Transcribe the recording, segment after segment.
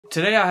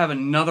Today I have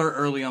another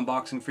early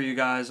unboxing for you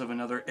guys of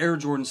another Air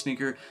Jordan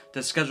sneaker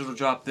that's scheduled to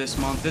drop this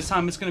month. This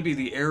time it's going to be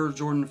the Air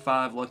Jordan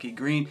 5 Lucky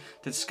Green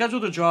that's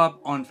scheduled to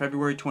drop on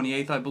February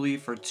 28th, I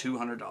believe, for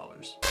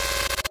 $200.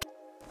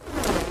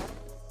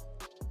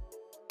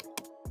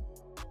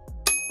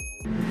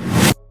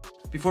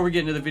 Before we get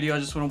into the video, I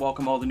just want to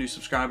welcome all the new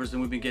subscribers that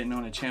we've been getting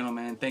on the channel,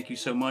 man. Thank you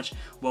so much.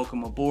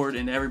 Welcome aboard.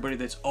 And everybody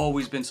that's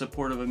always been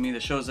supportive of me,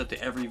 that shows up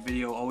to every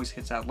video, always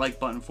hits that like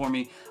button for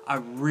me. I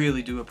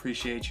really do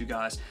appreciate you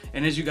guys.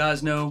 And as you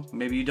guys know,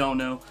 maybe you don't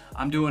know,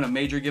 I'm doing a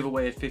major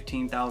giveaway at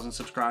 15,000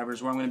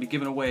 subscribers where I'm going to be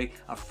giving away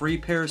a free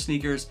pair of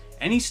sneakers,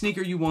 any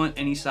sneaker you want,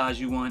 any size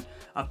you want,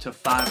 up to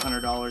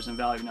 $500 in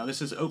value. Now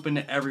this is open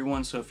to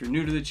everyone, so if you're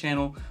new to the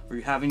channel or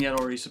you haven't yet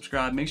already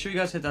subscribed, make sure you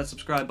guys hit that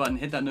subscribe button,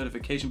 hit that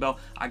notification bell.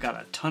 I got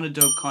a ton of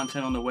dope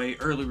content on the way,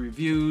 early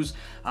reviews,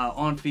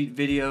 on-feet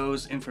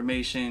videos,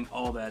 information,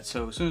 all that.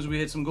 So as soon as we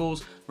hit some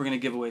goals, we're gonna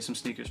give away some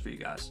sneakers for you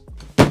guys.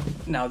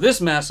 Now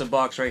this massive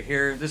box right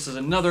here, this is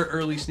another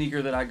early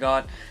sneaker that I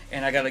got,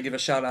 and I gotta give a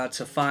shout out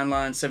to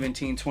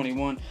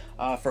Fineline1721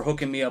 for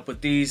hooking me up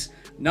with these.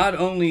 Not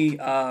only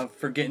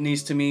for getting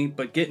these to me,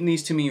 but getting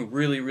these to me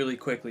really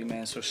quickly,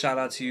 man. So shout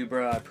out to you,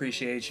 bro. I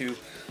appreciate you.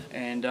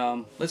 And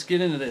let's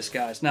get into this,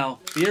 guys. Now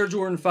the Air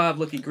Jordan 5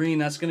 Lucky Green,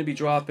 that's gonna be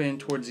dropping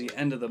towards the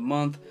end of the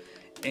month.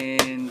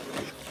 And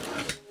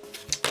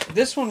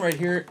this one right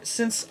here,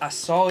 since I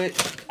saw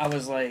it, I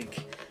was like,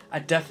 I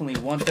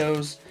definitely want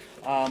those.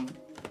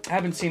 I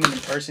haven't seen them in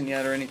person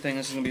yet or anything.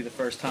 This is gonna be the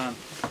first time,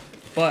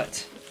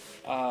 but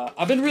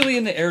I've been really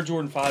into Air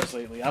Jordan 5s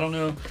lately. I don't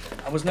know,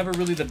 I was never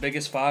really the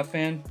biggest 5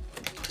 fan,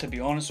 to be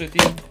honest with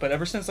you, but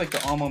ever since like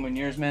the Alma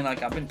Meuniers, man,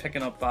 like I've been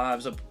picking up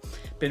 5s. I've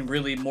been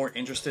really more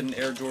interested in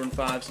Air Jordan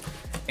 5s,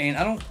 and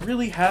I don't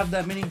really have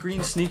that many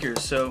green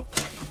sneakers, so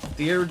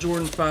the Air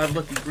Jordan 5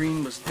 Lucky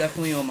Green was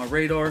definitely on my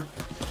radar.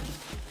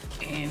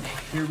 And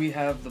here we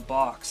have the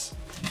box.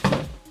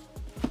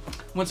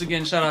 Once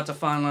again, shout out to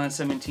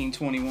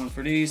Fineline1721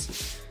 for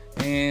these.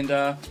 And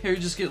here you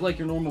just get like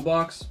your normal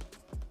box,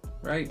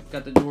 right?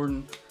 Got the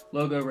Jordan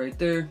logo right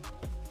there.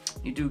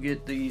 You do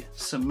get the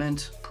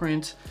cement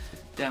print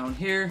down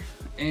here.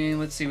 And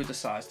let's see what the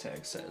size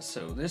tag says.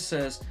 So this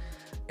says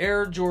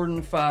Air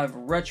Jordan 5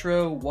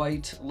 Retro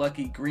White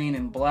Lucky Green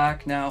and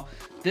Black. Now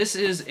this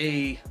is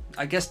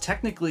I guess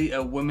technically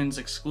a women's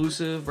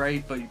exclusive,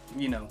 right? But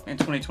you know, in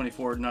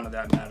 2024, none of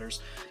that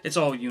matters. It's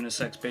all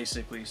unisex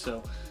basically.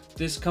 So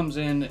this comes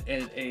in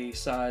at a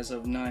size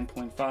of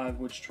 9.5,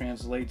 which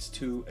translates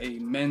to a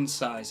men's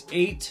size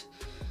 8.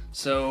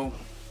 So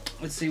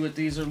let's see what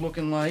these are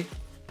looking like.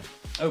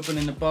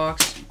 Opening the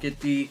box, get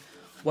the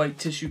white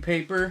tissue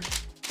paper.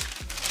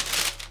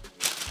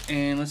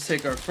 And let's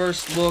take our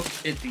first look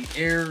at the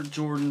Air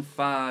Jordan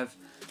 5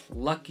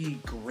 Lucky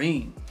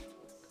Green.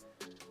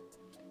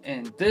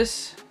 And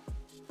this,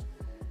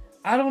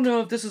 I don't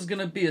know if this is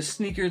gonna be a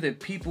sneaker that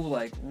people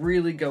like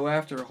really go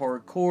after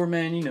hardcore,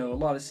 man. You know, a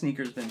lot of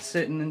sneakers been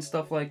sitting and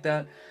stuff like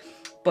that.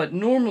 But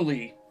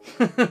normally,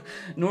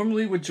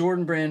 normally what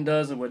Jordan Brand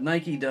does and what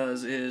Nike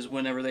does is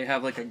whenever they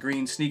have like a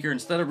green sneaker,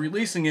 instead of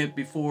releasing it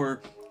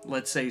before,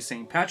 let's say,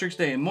 St. Patrick's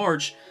Day in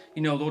March,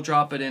 you know, they'll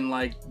drop it in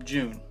like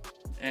June.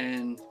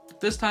 And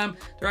this time,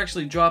 they're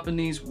actually dropping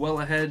these well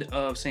ahead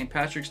of St.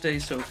 Patrick's Day,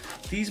 so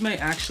these may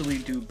actually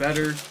do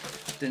better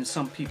than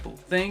some people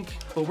think.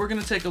 But we're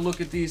gonna take a look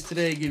at these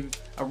today, give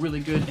a really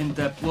good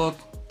in-depth look,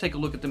 take a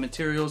look at the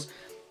materials,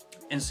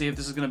 and see if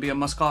this is gonna be a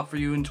must-cop for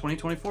you in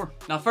 2024.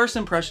 Now, first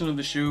impression of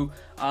the shoe,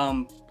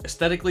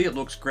 aesthetically, it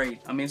looks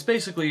great. I mean, it's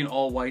basically an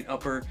all-white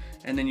upper,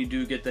 and then you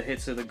do get the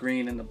hits of the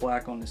green and the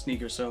black on the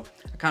sneaker, so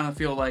I kind of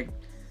feel like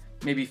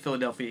maybe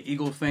Philadelphia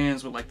Eagle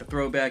fans with like the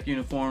throwback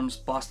uniforms,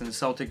 Boston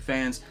Celtic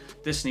fans,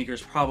 this sneaker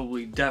is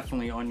probably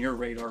definitely on your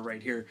radar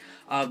right here.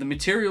 The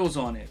materials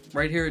on it,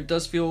 right here, it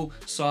does feel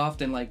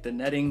soft in like the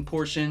netting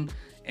portion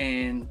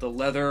and the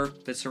leather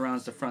that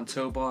surrounds the front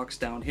toe box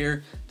down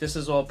here. This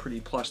is all pretty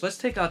plush. Let's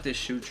take out this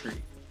shoe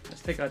tree.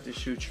 Let's take out this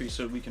shoe tree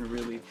so we can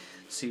really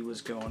see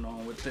what's going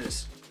on with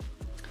this.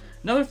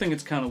 Another thing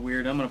that's kind of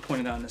weird, I'm gonna point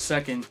it out in a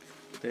second,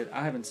 that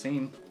I haven't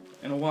seen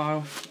in a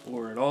while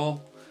or at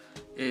all,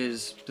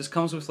 is this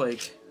comes with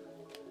like,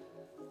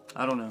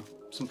 I don't know,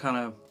 some kind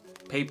of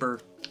paper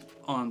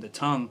on the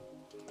tongue.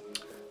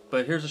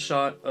 But here's a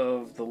shot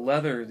of the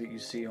leather that you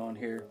see on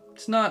here.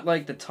 It's not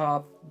like the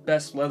top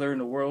best leather in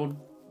the world,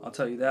 I'll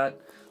tell you that,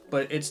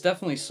 but it's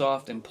definitely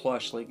soft and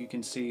plush. Like you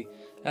can see,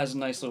 it has a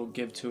nice little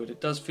give to it.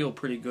 It does feel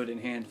pretty good in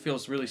hand. It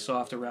feels really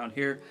soft around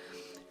here.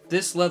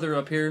 This leather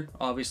up here,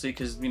 obviously,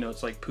 because you know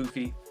it's like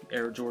poofy.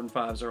 Air Jordan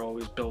 5s are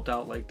always built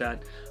out like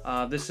that.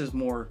 This is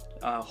more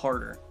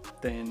harder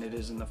than it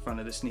is in the front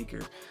of the sneaker.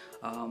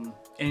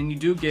 And you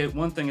do get,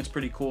 one thing that's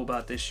pretty cool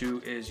about this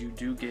shoe is you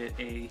do get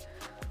a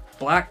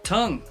black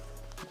tongue.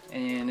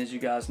 And as you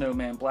guys know,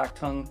 man, black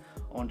tongue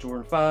on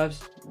Jordan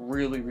 5s,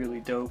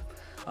 really dope.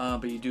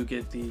 But you do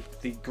get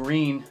the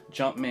green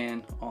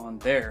Jumpman on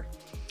there.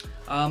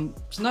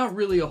 It's not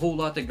really a whole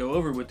lot to go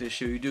over with this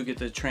shoe. You do get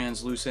the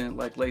translucent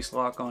like lace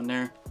lock on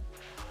there.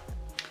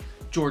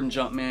 Jordan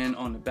Jumpman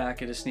on the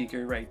back of the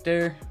sneaker right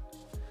there.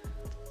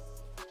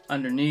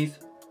 underneath,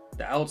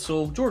 the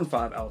outsole, Jordan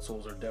 5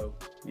 outsoles are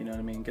dope. You know what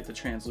I mean? Get the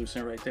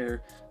translucent right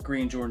there.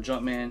 Green Jordan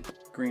Jumpman,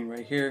 green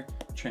right here,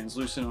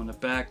 translucent on the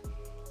back.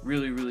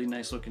 Really, really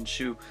nice looking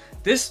shoe.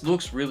 This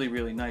looks really,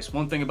 really nice.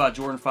 One thing about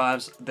Jordan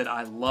 5s that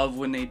I love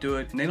when they do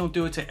it, and they don't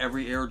do it to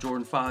every Air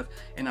Jordan 5,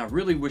 and I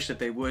really wish that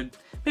they would.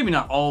 Maybe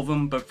not all of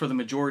them, but for the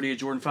majority of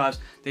Jordan 5s,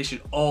 they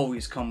should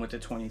always come with the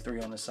 23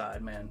 on the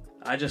side, man.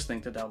 I just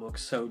think that that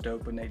looks so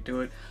dope when they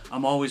do it.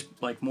 I'm always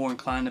like more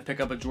inclined to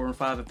pick up a Jordan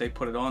 5 if they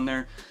put it on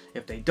there.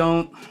 If they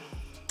don't,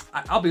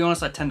 I'll be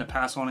honest, I tend to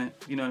pass on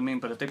it, you know what I mean?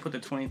 But if they put the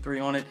 23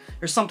 on it,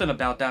 there's something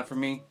about that for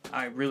me.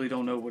 I really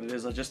don't know what it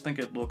is. I just think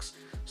it looks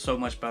so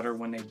much better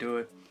when they do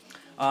it.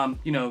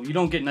 You know, you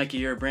don't get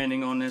Nike Air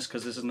branding on this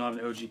because this is not an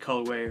OG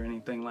colorway or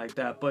anything like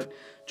that. But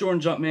Jordan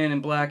Jumpman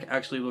in black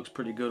actually looks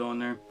pretty good on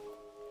there.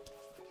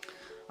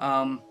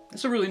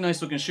 It's a really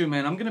nice looking shoe,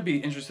 man. I'm going to be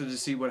interested to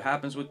see what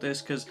happens with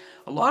this because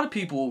a lot of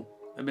people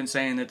have been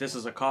saying that this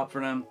is a cop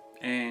for them.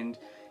 And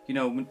you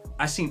know,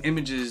 I seen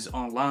images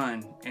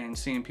online and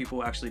seeing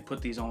people actually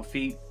put these on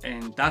feet,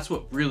 and that's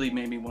what really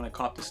made me want to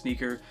cop the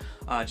sneaker,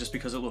 just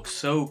because it looks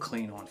so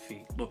clean on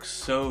feet, looks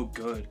so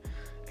good.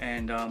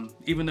 And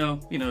even though,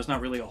 you know, there's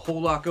not really a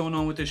whole lot going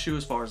on with this shoe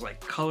as far as like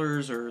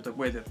colors or the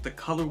way that the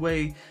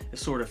colorway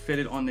is sort of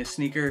fitted on this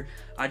sneaker,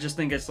 I just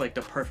think it's like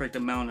the perfect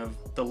amount of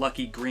the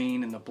lucky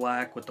green and the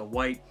black with the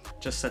white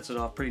just sets it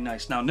off pretty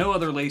nice. Now, no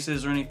other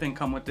laces or anything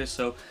come with this,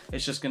 so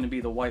it's just going to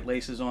be the white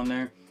laces on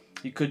there.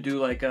 You could do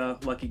like a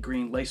lucky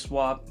green lace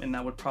swap, and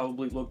that would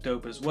probably look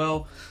dope as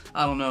well.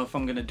 I don't know if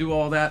I'm gonna do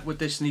all that with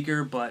this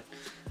sneaker, but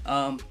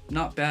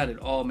not bad at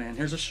all, man.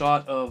 Here's a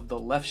shot of the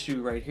left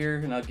shoe right here,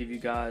 and I'll give you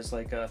guys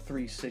like a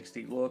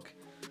 360 look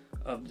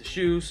of the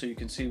shoe so you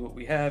can see what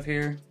we have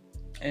here.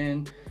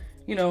 And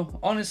you know,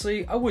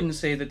 honestly, I wouldn't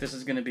say that this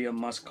is gonna be a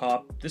must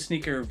cop. This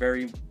sneaker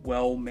very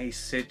well may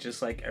sit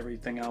just like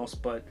everything else,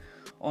 but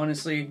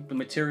honestly, the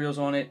materials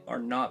on it are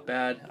not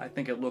bad. I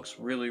think it looks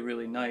really,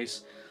 really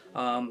nice.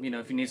 You know,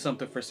 if you need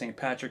something for St.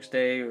 Patrick's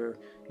Day, or,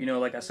 you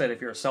know, like I said,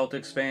 if you're a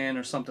Celtics fan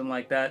or something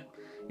like that,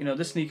 you know,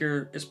 this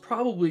sneaker is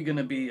probably going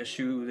to be a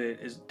shoe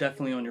that is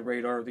definitely on your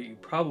radar that you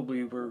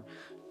probably were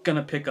going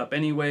to pick up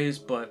anyways.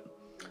 But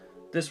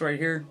this right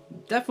here,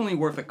 definitely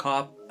worth a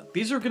cop.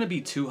 These are going to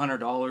be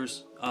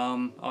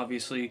 $200.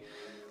 Obviously,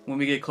 when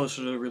we get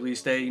closer to the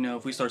release day, you know,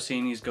 if we start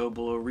seeing these go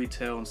below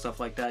retail and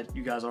stuff like that,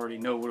 you guys already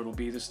know what it'll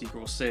be. The sneaker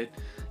will sit,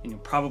 and you'll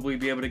probably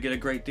be able to get a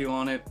great deal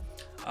on it.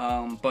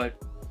 But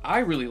I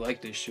really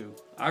like this shoe.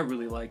 I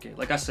really like it.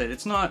 Like I said,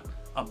 it's not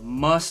a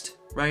must,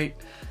 right?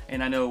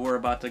 And I know we're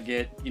about to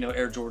get, you know,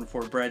 Air Jordan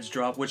 4 Breads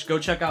drop, which go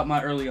check out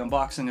my early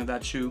unboxing of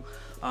that shoe.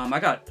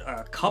 I got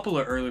a couple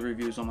of early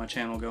reviews on my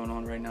channel going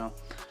on right now.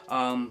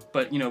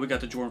 But, you know, we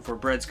got the Jordan 4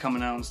 Breads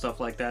coming out and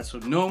stuff like that. So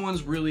no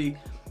one's really,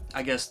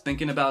 I guess,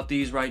 thinking about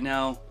these right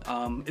now.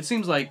 It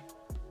seems like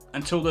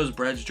until those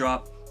breads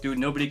drop, dude,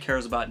 nobody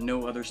cares about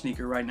no other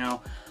sneaker right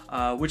now,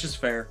 which is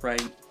fair,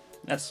 right?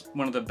 That's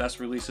one of the best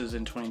releases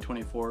in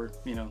 2024,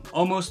 you know,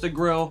 almost a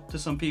grill to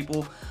some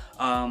people.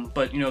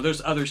 But, you know,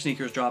 there's other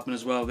sneakers dropping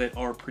as well that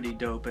are pretty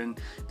dope. And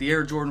the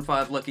Air Jordan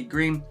 5 Lucky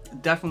Green,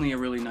 definitely a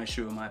really nice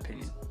shoe in my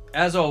opinion.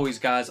 As always,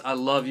 guys, I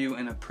love you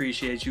and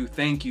appreciate you.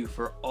 Thank you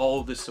for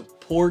all the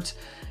support.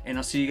 And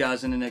I'll see you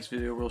guys in the next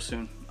video real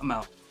soon. I'm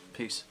out.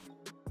 Peace.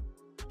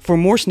 For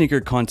more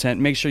sneaker content,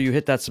 make sure you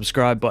hit that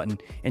subscribe button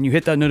and you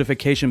hit that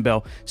notification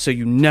bell so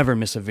you never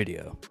miss a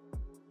video.